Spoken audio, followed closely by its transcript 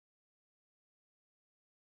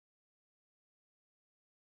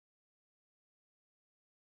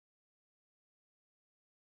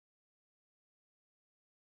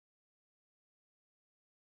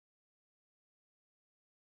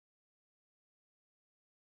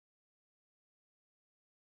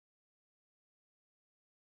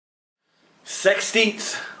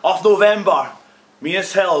16th of November,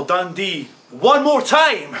 Venus Hill, Dundee. One more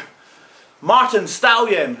time, Martin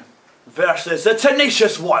Stallyon versus the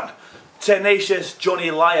tenacious one, tenacious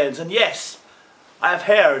Johnny Lyons. And yes, I have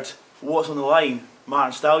heard what's on the line,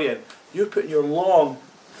 Martin Stallyon. You're putting your long,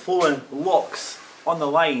 flowing locks on the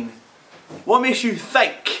line. What makes you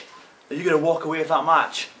think that you're going to walk away with that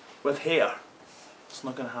match with hair? It's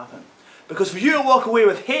not going to happen. Because for you to walk away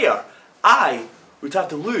with hair, I would have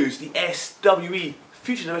to lose the SWE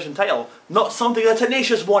Future Division title. Not something the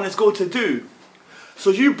tenacious one is going to do.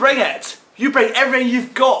 So you bring it. You bring everything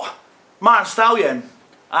you've got, Martin Stallyon.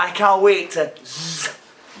 I can't wait to zzz,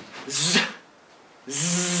 zzz,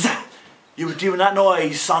 zzz. You were doing that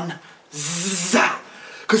noise, son. Zzz.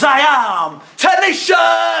 Because I am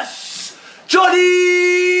tenacious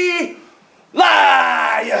Johnny Lyons.